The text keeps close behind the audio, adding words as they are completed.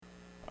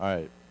All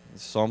right.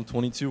 Psalm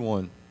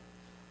 22:1.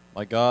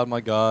 My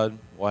God,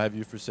 why have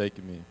you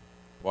forsaken me?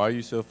 Why are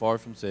you so far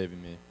from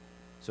saving me?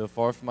 So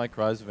far from my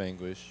cries of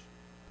anguish.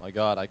 My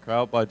God, I cry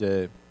out by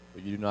day,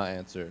 but you do not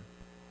answer.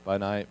 By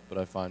night, but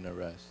I find no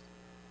rest.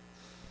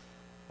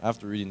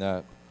 After reading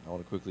that, I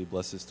want to quickly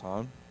bless this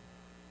time.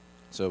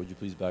 So would you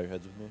please bow your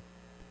heads with me?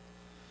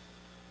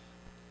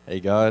 Hey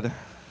God,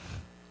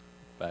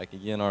 back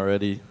again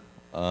already.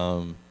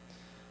 I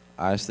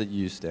ask that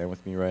you stand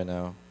with me right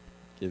now,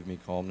 give me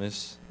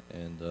calmness,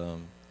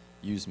 and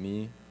use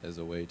me as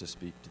a way to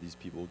speak to these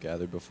people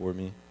gathered before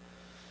me.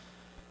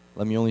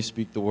 Let me only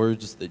speak the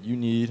words that you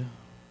need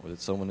or that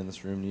someone in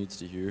this room needs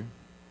to hear.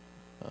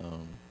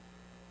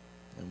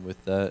 And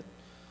with that,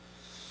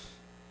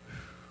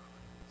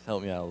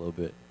 help me out a little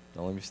bit.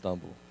 Don't let me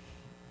stumble.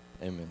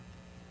 Amen.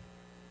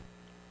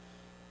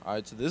 All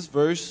right, so this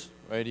verse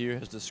right here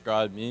has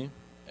described me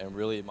and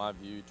really my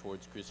view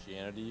towards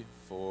Christianity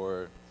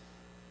for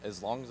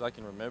as long as I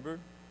can remember,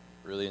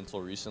 really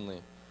until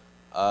recently.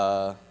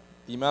 The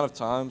amount of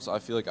times I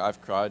feel like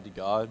I've cried to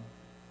God,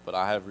 but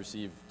I have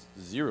received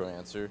zero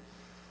answer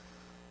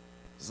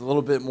is a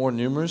little bit more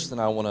numerous than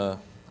I want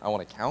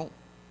to count.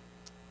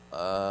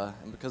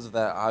 And because of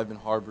that, I've been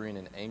harboring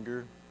an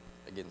anger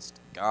against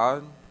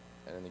God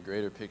and in the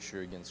greater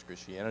picture against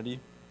Christianity,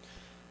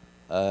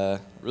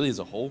 really as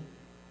a whole.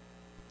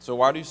 So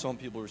why do some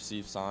people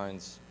receive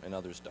signs and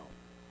others don't?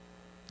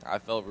 I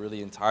felt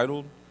really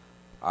entitled.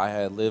 I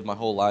had lived my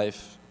whole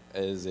life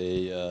as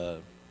a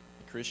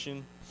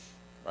Christian,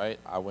 right?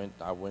 I went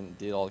and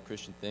did all the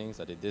Christian things.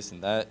 I did this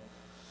and that.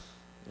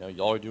 You know,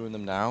 y'all are doing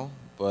them now.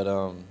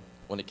 But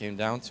when it came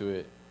down to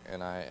it,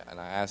 and I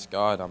asked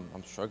God,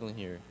 I'm struggling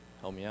here.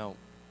 Help me out.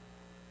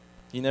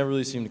 He never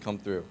really seemed to come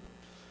through.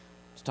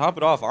 To top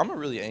it off, I'm a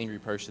really angry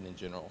person in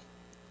general.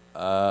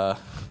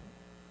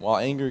 While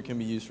anger can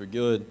be used for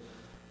good,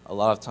 a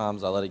lot of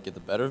times I let it get the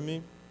better of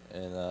me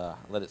and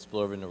let it spill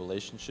over into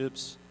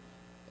relationships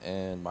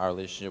and my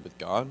relationship with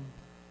God.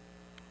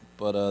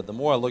 But the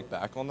more I look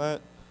back on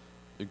that,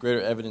 the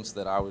greater evidence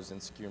that I was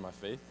insecure in my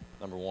faith,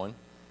 number one,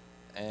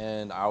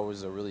 and I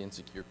was a really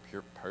insecure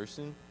pure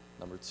person,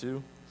 number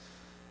two,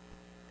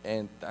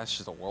 and that's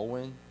just a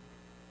whirlwind.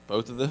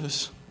 Both of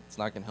those, it's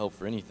not going to help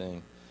for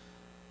anything.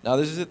 Now,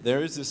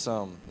 there is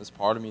this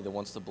part of me that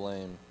wants to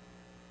blame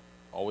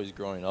always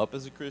growing up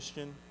as a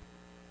Christian,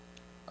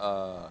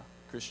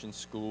 Christian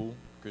school,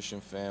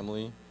 Christian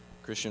family,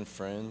 Christian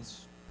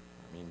friends,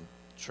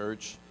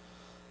 church,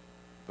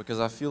 because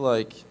I feel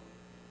like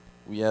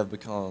we have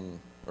become,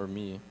 or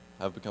me,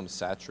 have become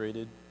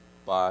saturated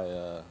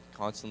by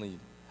constantly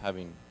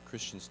having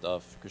Christian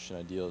stuff, Christian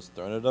ideals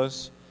thrown at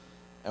us,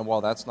 and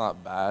while that's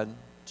not bad,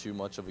 too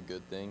much of a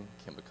good thing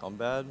can become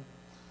bad,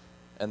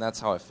 and that's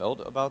how I felt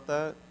about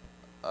that.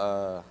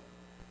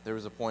 There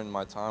was a point in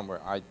my time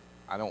where I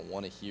don't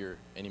want to hear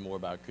any more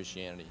about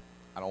Christianity.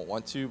 I don't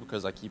want to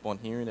because I keep on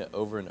hearing it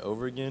over and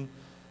over again,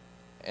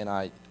 and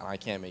I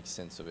can't make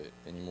sense of it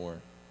anymore.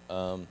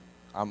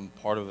 I'm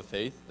part of a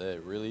faith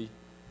that really,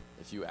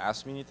 if you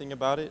ask me anything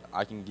about it,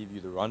 I can give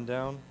you the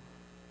rundown,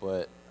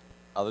 but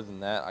other than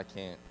that, I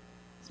can't.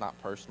 It's not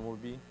personal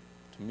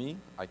to me.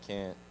 I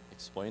can't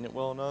explain it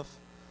well enough,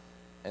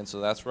 and so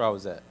that's where I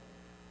was at.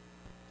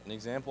 An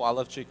example, I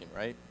love chicken,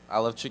 right? I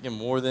love chicken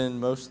more than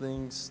most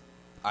things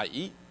I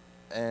eat,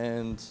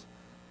 and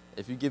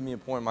if you give me a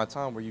point in my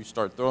time where you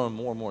start throwing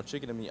more and more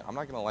chicken at me, I'm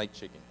not going to like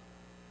chicken,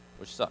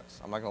 which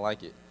sucks. I'm not going to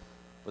like it.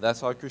 But that's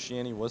how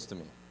Christianity was to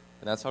me,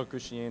 and that's how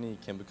Christianity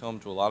can become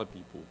to a lot of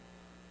people.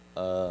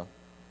 The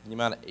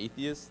amount of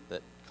atheists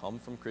that come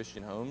from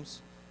Christian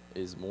homes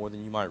is more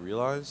than you might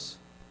realize,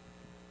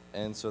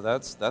 and so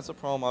that's a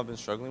problem I've been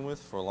struggling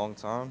with for a long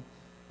time,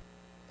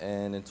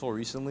 and until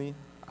recently,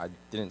 I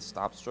didn't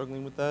stop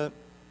struggling with that.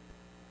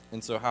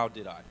 And so how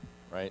did I,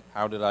 right?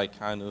 How did I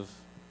kind of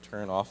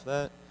turn off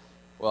that?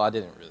 Well, I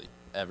didn't really,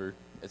 ever.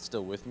 It's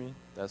still with me.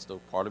 That's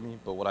still part of me.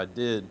 But what I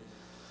did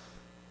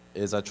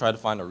is I tried to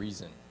find a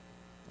reason.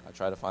 I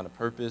tried to find a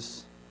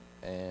purpose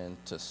and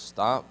to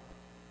stop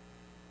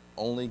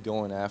only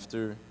going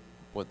after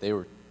what they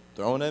were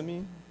throwing at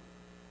me,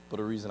 but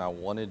a reason I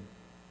wanted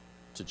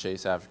to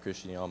chase after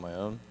Christianity on my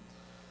own.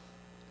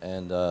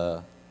 And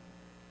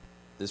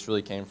this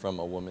really came from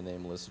a woman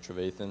named Melissa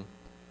Trevathan.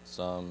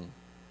 Some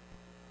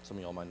of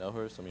y'all might know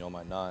her, some of y'all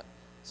might not,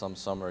 some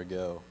summer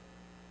ago.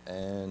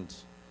 And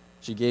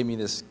she gave me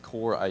this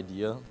core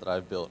idea that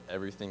I've built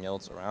everything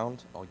else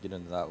around. I'll get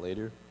into that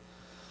later.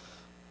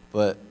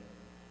 But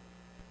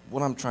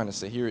what I'm trying to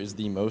say here is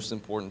the most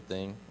important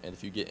thing, and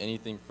if you get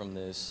anything from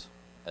this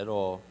at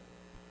all,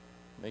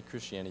 make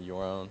Christianity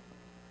your own.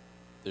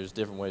 There's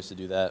different ways to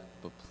do that,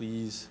 but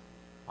please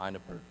find a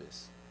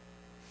purpose.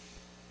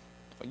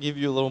 I'll give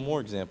you a little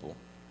more example.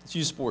 Let's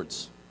use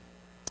sports.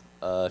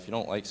 If you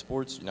don't like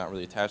sports, you're not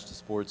really attached to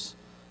sports,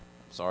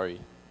 I'm sorry.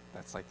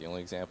 That's like the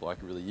only example I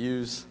could really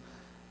use.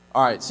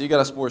 All right, so you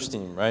got a sports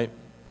team, right?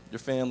 Your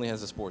family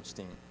has a sports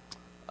team.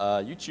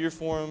 You cheer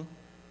for them.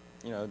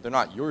 You know, they're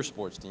not your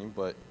sports team,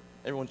 but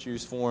everyone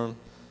cheers for them.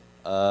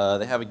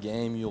 They have a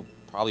game, you'll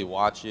probably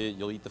watch it.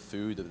 You'll eat the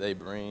food that they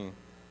bring,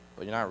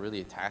 but you're not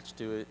really attached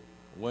to it.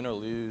 Win or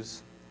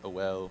lose, oh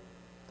well,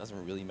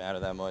 doesn't really matter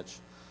that much.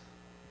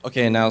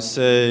 Okay, now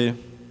say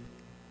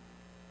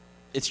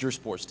it's your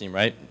sports team,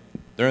 right?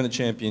 They're in the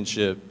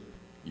championship.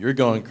 You're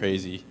going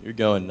crazy. You're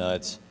going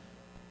nuts.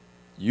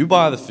 You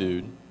buy the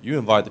food. You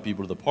invite the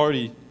people to the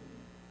party.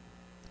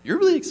 You're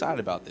really excited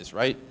about this,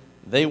 right?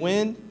 They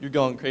win, you're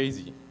going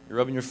crazy. You're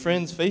rubbing your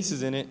friends'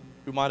 faces in it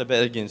who might have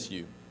bet against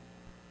you.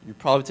 You're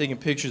probably taking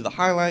pictures of the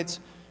highlights.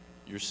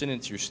 You're sending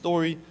it to your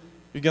story.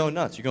 You're going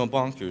nuts. You're going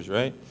bonkers,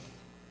 right?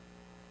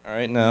 All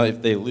right, now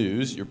if they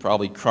lose, you're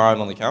probably crying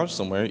on the couch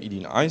somewhere,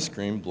 eating ice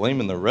cream,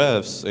 blaming the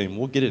refs, saying,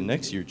 we'll get it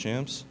next year,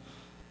 champs.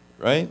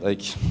 Right?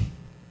 Like,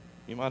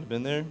 you might have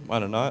been there,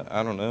 might have not,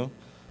 I don't know.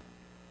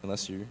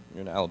 Unless you're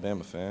an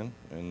Alabama fan,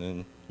 and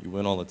then you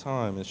win all the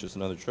time, it's just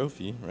another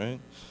trophy, right?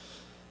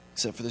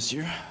 Except for this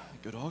year.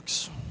 Go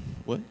Dogs.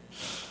 What?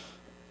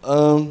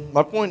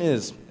 My point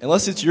is,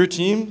 unless it's your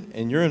team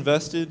and you're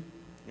invested,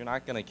 you're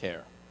not going to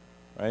care,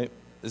 right?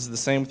 This is the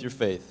same with your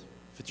faith.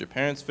 If it's your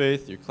parents'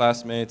 faith, your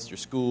classmates, your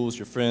schools,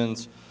 your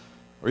friends,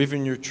 or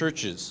even your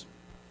churches,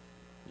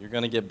 you're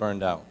going to get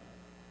burned out.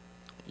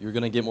 You're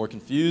going to get more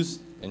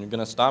confused, and you're going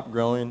to stop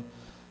growing.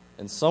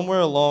 And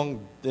somewhere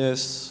along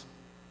this,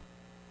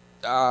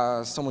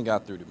 someone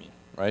got through to me,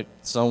 right?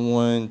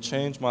 Someone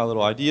changed my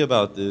little idea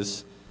about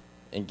this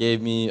and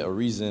gave me a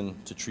reason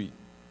to treat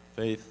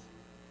faith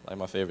like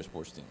my favorite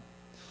sports team.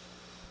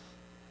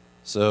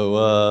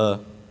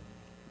 So,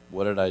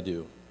 what did I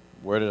do?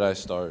 Where did I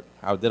start?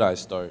 How did I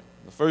start?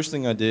 The first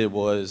thing I did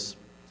was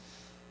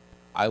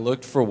I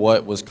looked for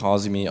what was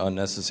causing me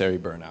unnecessary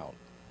burnout.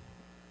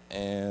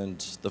 And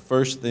the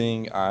first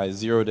thing I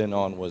zeroed in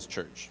on was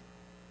church.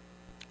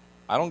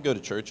 I don't go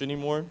to church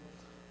anymore.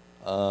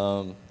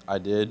 I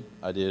did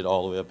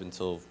all the way up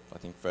until, I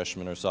think,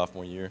 freshman or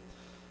sophomore year.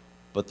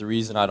 But the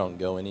reason I don't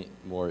go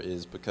anymore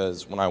is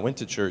because when I went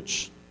to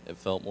church, it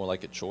felt more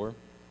like a chore.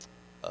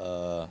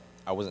 I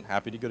wasn't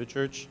happy to go to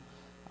church.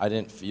 I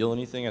didn't feel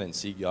anything. I didn't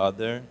see God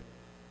there.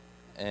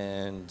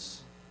 And,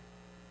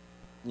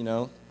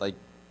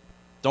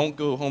 don't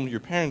go home to your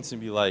parents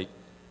and be like,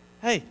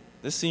 hey,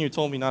 this senior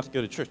told me not to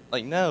go to church.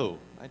 Like, no,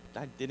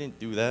 I didn't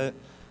do that.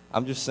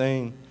 I'm just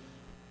saying,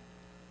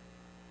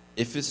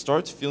 if it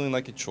starts feeling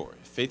like a chore,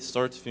 if faith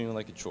starts feeling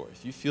like a chore,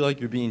 if you feel like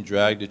you're being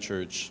dragged to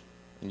church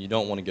and you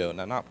don't want to go,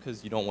 now not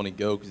because you don't want to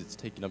go because it's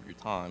taking up your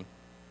time,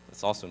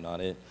 that's also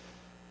not it,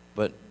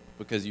 but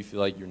because you feel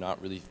like you're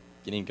not really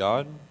getting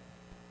God,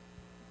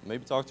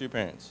 maybe talk to your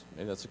parents.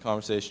 Maybe that's a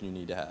conversation you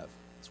need to have.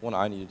 It's one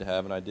I needed to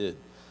have, and I did.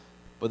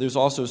 But there's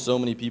also so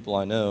many people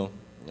I know.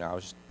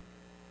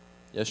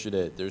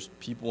 Yesterday, there's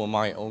people in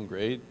my own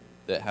grade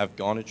that have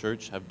gone to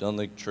church, have done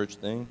the church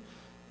thing,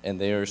 and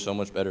they are so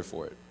much better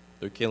for it.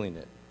 They're killing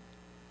it.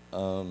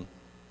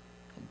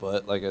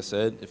 But like I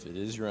said, if it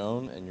is your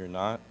own and you're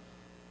not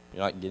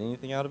getting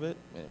anything out of it,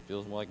 and it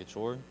feels more like a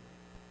chore,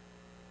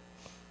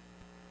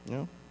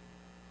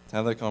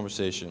 have that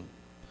conversation.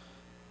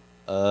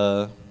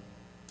 Now,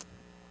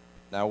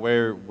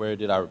 where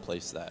did I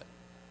replace that?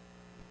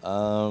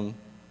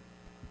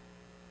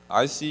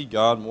 I see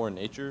God more in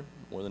nature,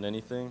 more than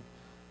anything.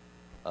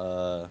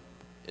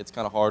 It's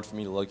kind of hard for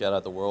me to look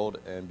at the world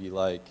and be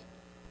like,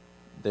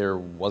 there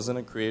wasn't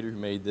a creator who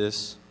made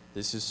this.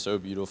 This is so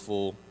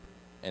beautiful,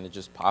 and it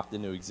just popped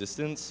into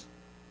existence.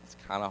 It's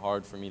kind of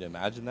hard for me to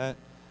imagine that.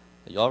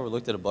 Y'all ever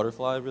looked at a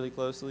butterfly really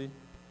closely?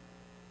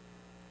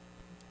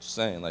 Just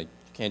saying, you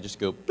can't just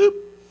go, boop.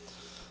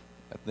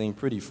 That thing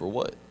pretty for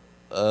what?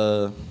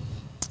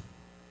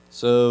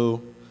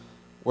 So,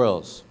 where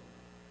else?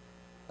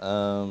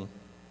 I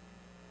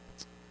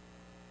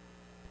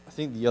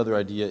think the other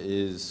idea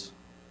is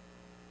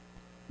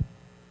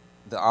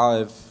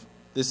that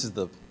this is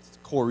the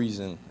core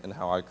reason and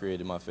how I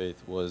created my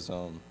faith was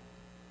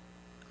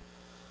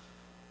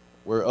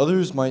where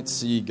others might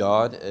see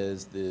God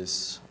as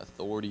this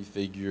authority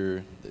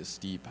figure, this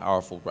deep,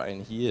 powerful, right?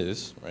 And he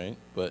is, right?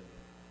 But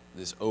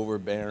this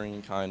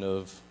overbearing kind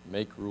of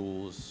make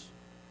rules,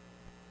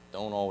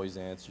 don't always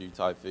answer you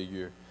type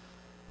figure.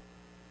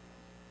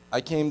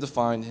 I came to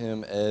find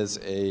him as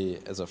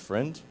a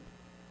friend.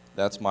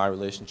 That's my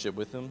relationship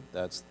with him.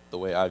 That's the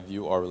way I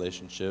view our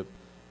relationship.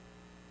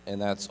 And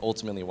that's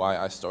ultimately why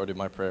I started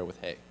my prayer with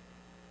hey.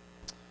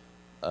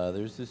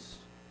 There's this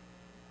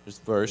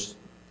verse,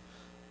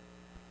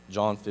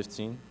 John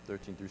 15,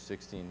 13 through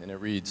 16, and it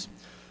reads,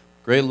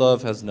 "Great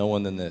love has no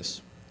one than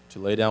this, to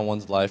lay down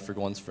one's life for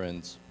one's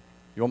friends.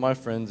 You are my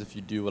friends if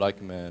you do what I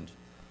command.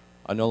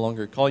 I no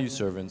longer call you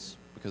servants,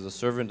 because a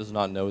servant does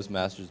not know his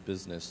master's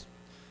business.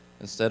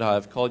 Instead, I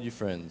have called you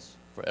friends,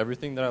 for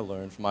everything that I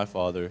learned from my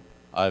Father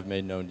I have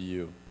made known to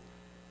you.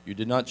 You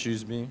did not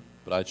choose me,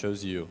 but I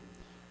chose you,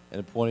 and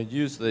appointed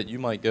you so that you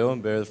might go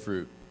and bear the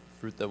fruit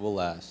that will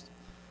last,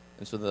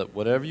 and so that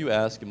whatever you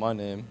ask in my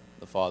name,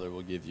 the Father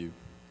will give you."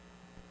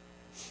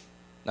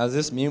 Now, does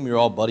this mean we are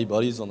all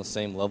buddies on the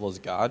same level as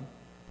God?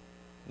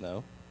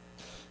 No.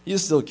 He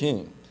is still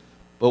king.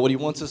 But what he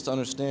wants us to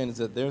understand is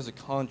that there's a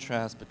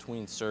contrast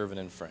between servant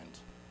and friend.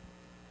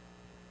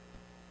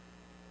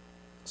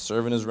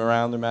 Servant is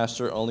around their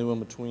master only when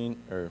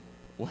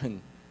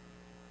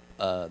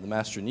the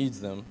master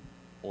needs them,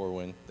 or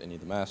when they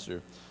need the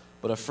master.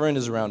 But a friend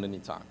is around any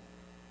time.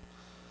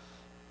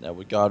 Now,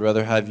 would God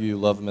rather have you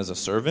love him as a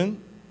servant,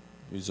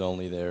 who's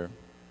only there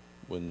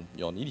when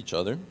y'all need each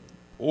other,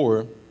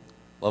 or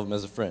love him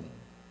as a friend,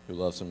 who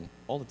loves him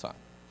all the time?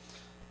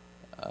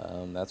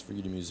 That's for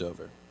you to muse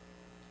over.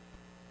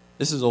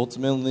 This is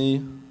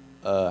ultimately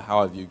how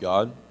I view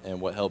God and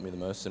what helped me the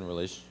most in a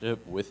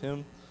relationship with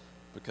him,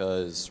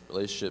 because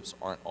relationships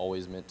aren't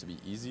always meant to be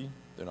easy.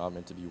 They're not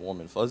meant to be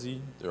warm and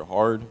fuzzy. They're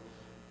hard,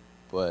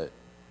 but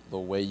the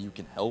way you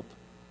can help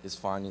is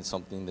finding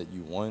something that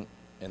you want,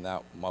 and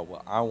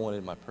what I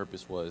wanted, my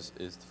purpose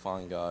is to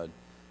find God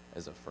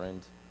as a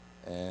friend,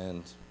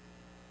 and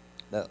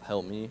that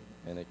helped me,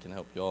 and it can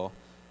help y'all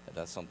if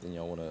that's something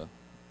y'all wanna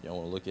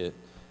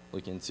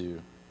look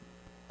into.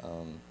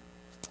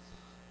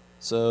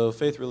 So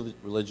faith,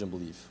 religion,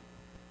 belief.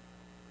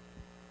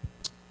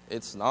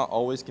 It's not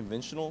always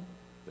conventional.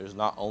 There's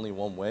not only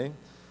one way.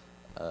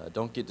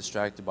 Don't get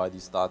distracted by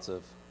these thoughts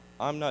of,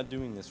 I'm not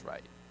doing this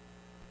right.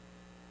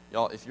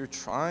 Y'all, if you're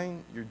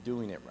trying, you're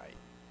doing it right.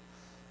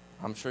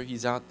 I'm sure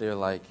he's out there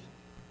like,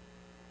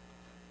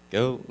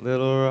 go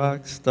little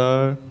rock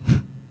star.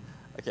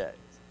 Okay.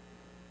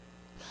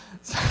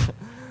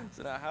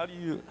 So now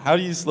how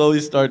do you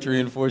slowly start to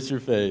reinforce your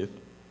faith?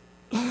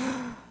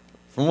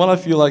 From what I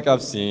feel like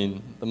I've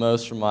seen the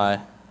most from my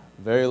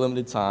very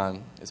limited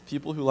time is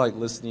people who like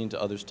listening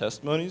to others'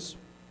 testimonies,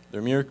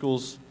 their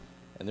miracles,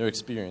 and their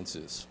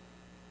experiences.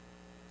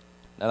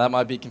 Now that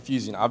might be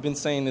confusing. I've been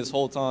saying this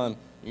whole time,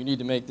 you need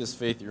to make this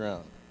faith your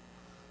own.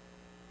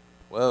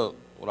 Well,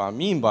 what I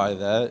mean by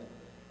that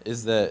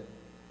is that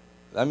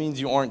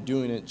means you aren't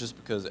doing it just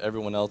because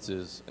everyone else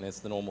is and it's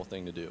the normal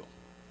thing to do.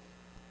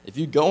 If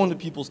you go into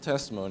people's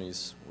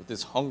testimonies with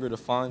this hunger to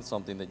find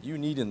something that you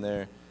need in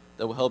there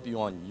that will help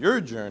you on your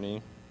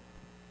journey,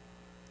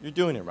 you're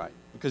doing it right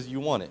because you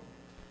want it.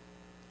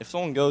 If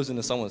someone goes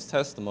into someone's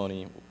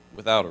testimony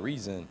without a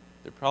reason,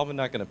 they're probably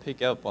not going to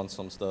pick up on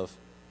some stuff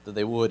that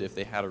they would if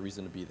they had a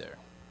reason to be there.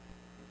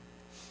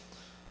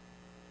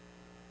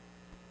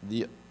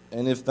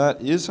 And if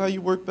that is how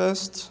you work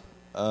best,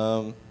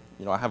 I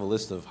have a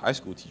list of high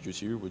school teachers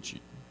here, which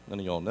none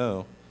of y'all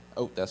know.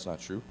 Oh, that's not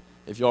true.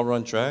 If y'all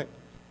run track,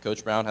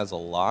 Coach Brown has a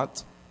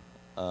lot.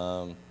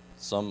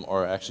 Some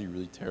are actually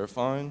really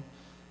terrifying.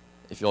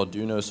 If y'all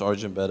do know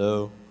Sergeant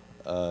Beto,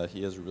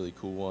 he has a really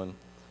cool one.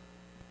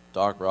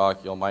 Doc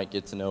Rock, y'all might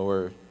get to know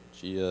her.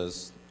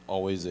 She's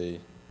always an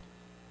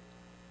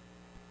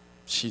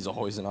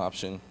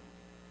option.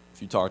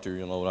 If you talk to her,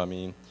 you'll know what I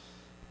mean.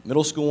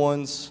 Middle school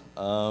ones,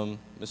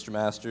 Mr.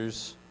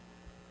 Masters,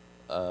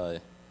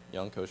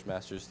 young Coach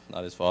Masters,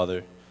 not his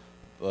father,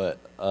 but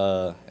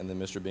and then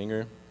Mr.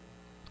 Binger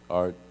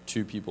are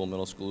two people in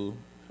middle school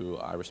who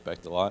I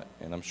respect a lot,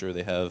 and I'm sure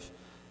they have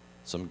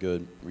some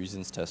good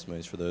reasons,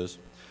 testimonies for those.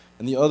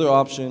 And the other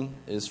option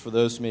is for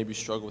those who maybe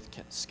struggle with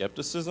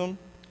skepticism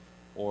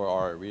or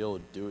are a real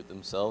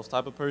do-it-themselves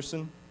type of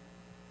person.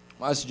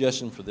 My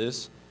suggestion for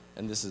this,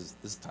 and this is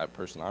the type of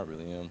person I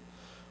really am,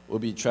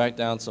 would be track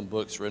down some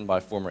books written by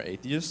former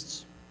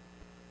atheists,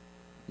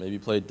 maybe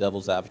play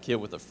devil's advocate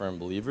with a firm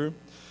believer,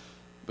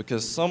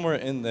 because somewhere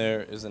in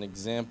there is an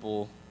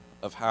example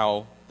of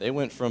how they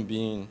went from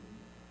being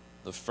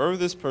the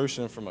furthest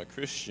person from a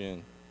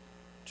Christian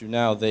to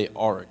now they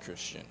are a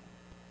Christian.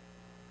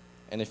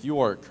 And if you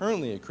are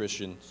currently a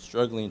Christian,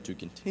 struggling to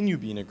continue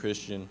being a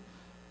Christian,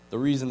 the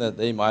reason that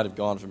they might have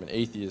gone from an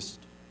atheist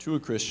to a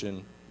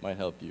Christian might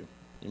help you.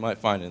 You might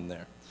find it in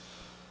there.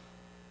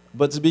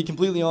 But to be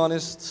completely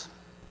honest,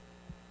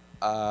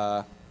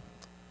 an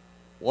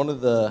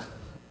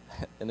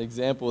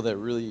example that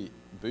really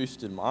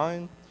boosted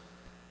mine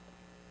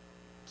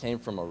came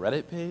from a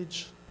Reddit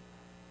page.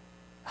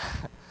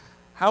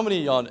 How many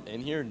of y'all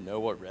in here know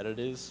what Reddit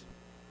is?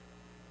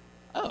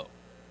 Oh,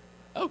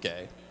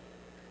 okay.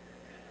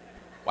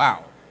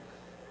 Wow.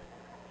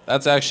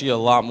 That's actually a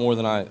lot more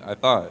than I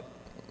thought.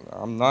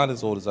 I'm not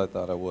as old as I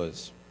thought I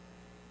was.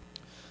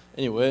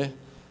 Anyway,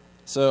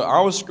 so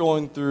I was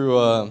scrolling through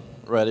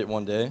Reddit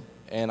one day,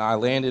 and I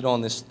landed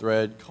on this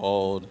thread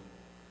called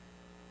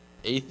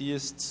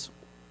Atheists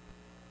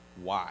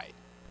Why.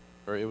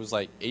 Or it was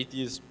like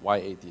Atheists, Why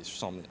Atheists, or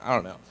something. I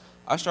don't know.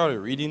 I started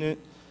reading it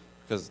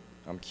because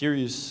I'm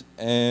curious,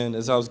 and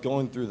as I was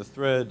going through the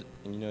thread,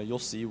 and you'll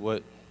see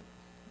what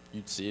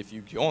you'd see if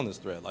you go on this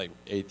thread, like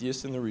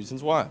atheists and the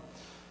reasons why.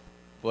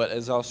 But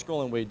as I was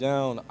scrolling way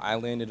down, I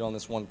landed on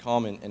this one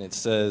comment, and it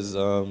says,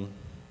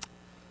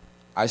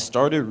 I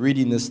started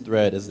reading this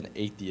thread as an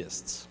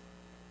atheist,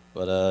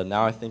 but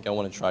now I think I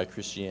want to try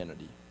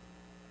Christianity.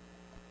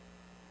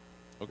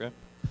 Okay.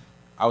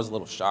 I was a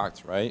little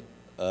shocked, right?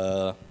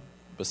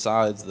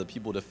 Besides the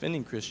people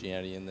defending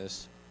Christianity in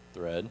this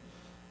thread,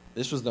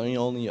 this was the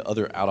only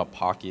other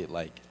out-of-pocket,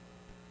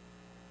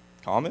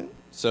 comment.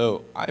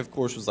 So I, of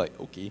course, was like,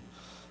 okay,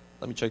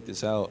 let me check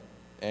this out.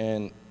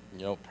 And,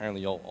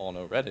 apparently y'all all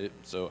know Reddit.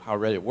 So how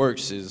Reddit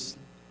works is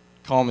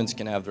comments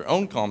can have their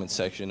own comment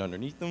section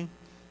underneath them,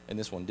 and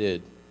this one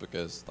did.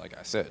 because, like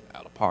I said,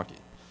 out of pocket.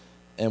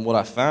 And what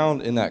I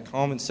found in that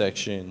comment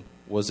section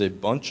was a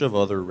bunch of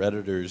other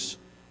Redditors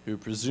who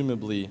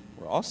presumably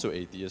were also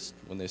atheists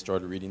when they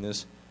started reading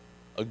this,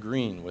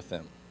 agreeing with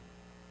them.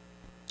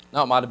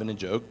 Now, it might have been a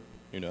joke.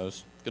 Who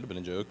knows? Could have been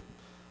a joke.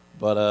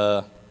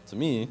 But to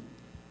me,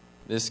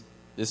 this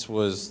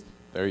was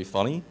very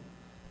funny.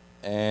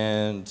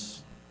 And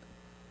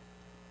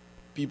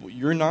people,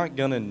 you're not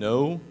going to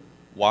know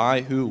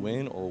why, who,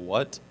 when, or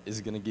what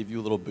is going to give you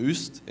a little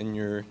boost in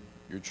your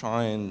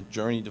trying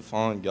journey to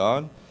find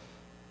God.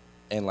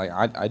 And like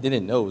I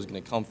didn't know it was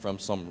going to come from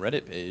some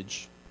Reddit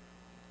page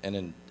and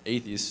an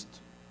atheist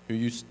who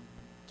used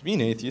to be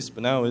an atheist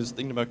but now is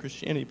thinking about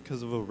Christianity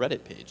because of a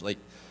Reddit page. Like,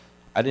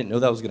 I didn't know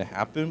that was going to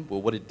happen, but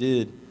what it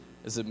did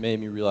is it made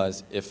me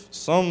realize if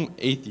some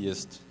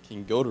atheist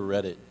can go to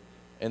Reddit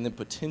and then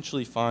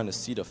potentially find a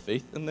seed of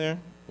faith in there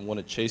and want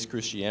to chase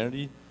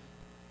Christianity,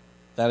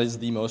 that is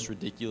the most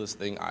ridiculous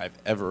thing I've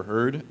ever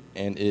heard,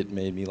 and it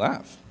made me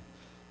laugh.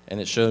 And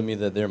it showed me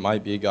that there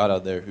might be a God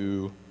out there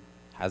who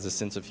has a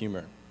sense of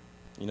humor.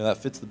 You know, that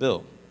fits the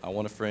bill. I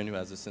want a friend who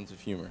has a sense of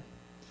humor.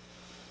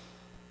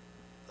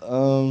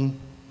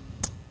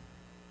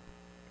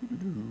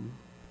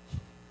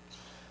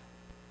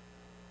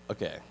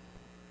 Okay,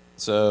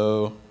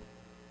 so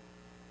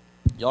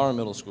y'all are in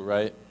middle school,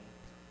 right?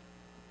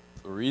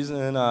 The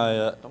reason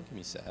don't give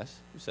me sass.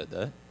 Who said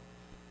that?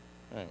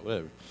 All right,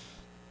 whatever.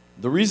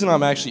 The reason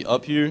I'm actually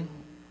up here,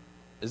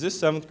 is this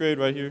 7th grade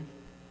right here?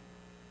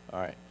 All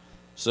right,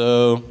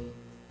 so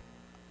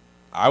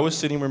I was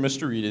sitting where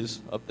Mr. Reed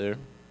is, up there,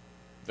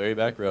 very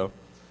back row,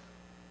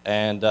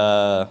 and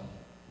the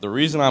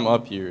reason I'm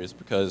up here is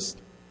because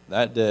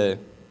that day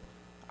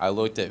I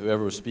looked at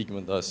whoever was speaking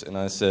with us and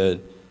I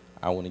said,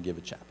 I want to give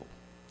a chapel.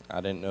 I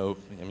didn't know,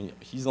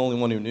 he's the only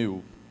one who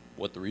knew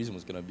what the reason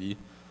was going to be,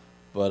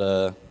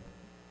 but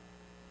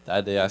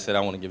that day I said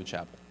I want to give a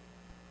chapel.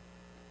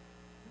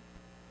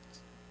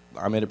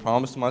 I made a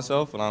promise to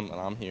myself, and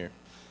I'm here.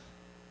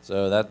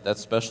 So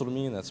that's special to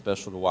me, and that's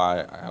special to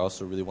why I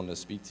also really wanted to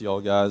speak to y'all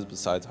guys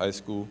besides high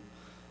school.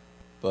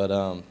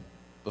 But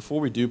before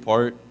we do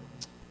part,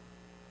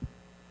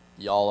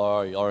 y'all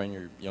are in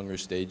your younger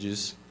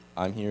stages.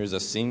 I'm here as a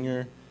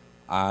senior.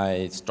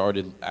 I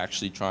started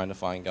actually trying to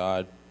find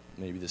God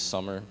maybe this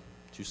summer,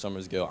 2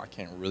 summers ago. I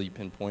can't really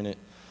pinpoint it.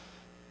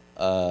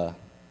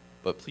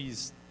 But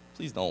please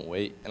don't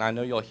wait. And I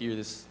know y'all hear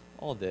this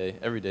all day,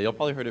 every day. Y'all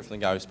probably heard it from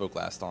the guy who spoke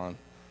last time.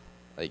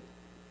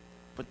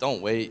 But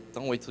don't wait.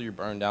 Don't wait till you're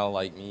burned out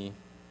like me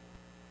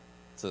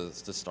to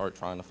start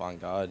trying to find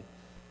God.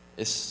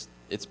 It's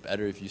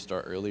better if you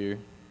start earlier.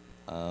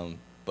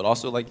 But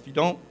also, if you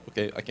don't,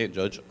 okay, I can't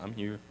judge. I'm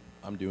here.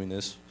 I'm doing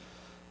this.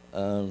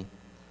 And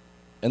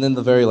then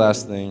the very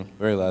last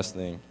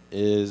thing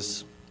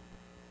is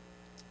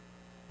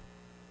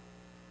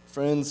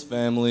friends,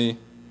 family,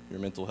 your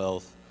mental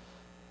health.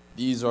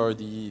 These are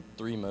the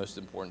 3 most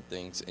important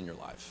things in your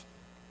life.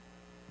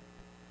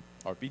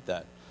 I'll repeat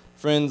that.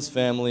 Friends,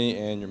 family,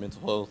 and your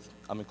mental health,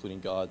 I'm including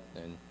God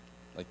and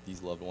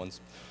these loved ones,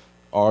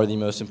 are the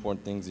most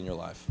important things in your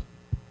life.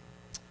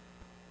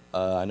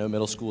 I know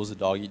middle school is a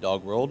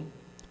dog-eat-dog world.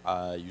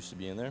 I used to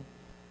be in there.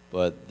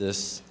 But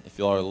if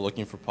y'all are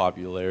looking for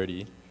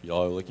popularity,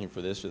 y'all are looking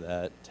for this or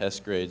that,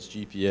 test grades,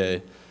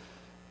 GPA,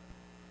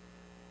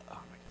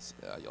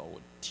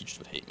 teachers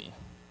would hate me,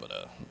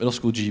 but middle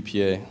school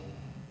GPA,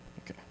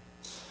 okay.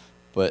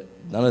 But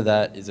none of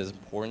that is as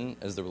important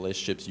as the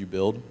relationships you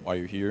build while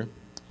you're here.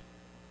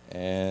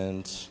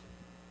 And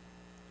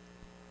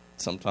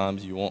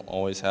sometimes you won't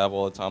always have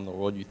all the time in the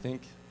world you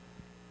think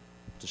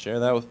to share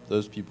that with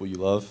those people you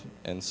love.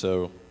 And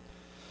so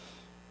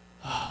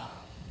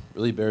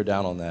really bear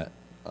down on that.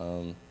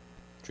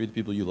 Treat the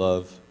people you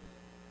love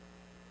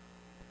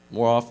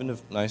more often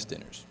of nice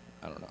dinners.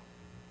 I don't know.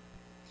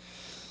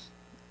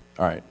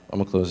 All right, I'm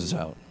going to close this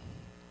out.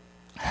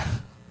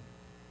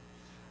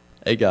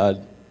 Hey,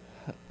 God,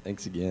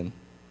 thanks again.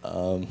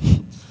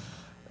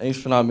 Thanks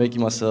for not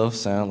making myself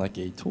sound like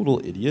a total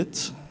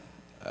idiot.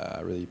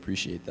 I really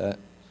appreciate that.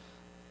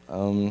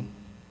 And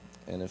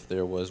if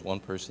there was one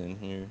person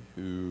here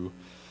who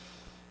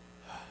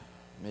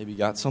maybe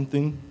got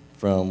something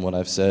from what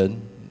I've said,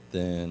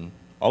 then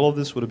all of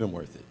this would have been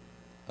worth it.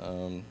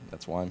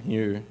 That's why I'm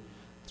here.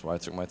 That's why I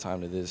took my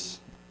time to this.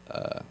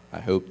 I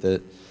hope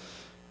that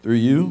through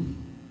you,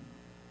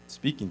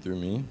 speaking through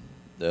me,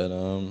 that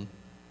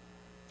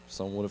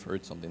someone would have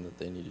heard something that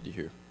they needed to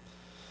hear.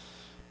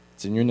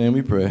 It's in your name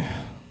we pray.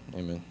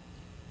 Amen.